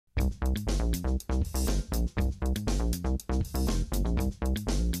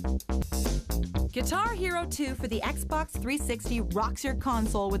Guitar Hero 2 for the Xbox 360 rocks your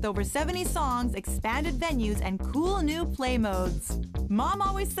console with over 70 songs, expanded venues, and cool new play modes. Mom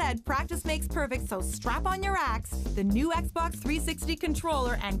always said practice makes perfect, so strap on your axe, the new Xbox 360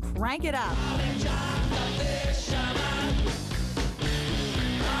 controller, and crank it up.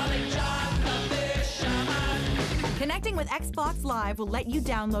 Connecting with Xbox Live will let you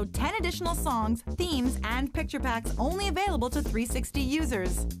download 10 additional songs, themes, and picture packs only available to 360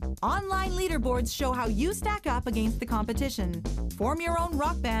 users. Online leaderboards show how you stack up against the competition. Form your own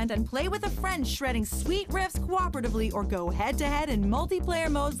rock band and play with a friend shredding sweet riffs cooperatively, or go head-to-head in multiplayer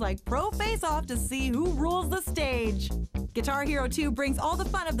modes like Pro Face-Off to see who rules the stage. Guitar Hero 2 brings all the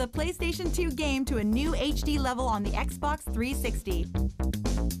fun of the PlayStation 2 game to a new HD level on the Xbox 360.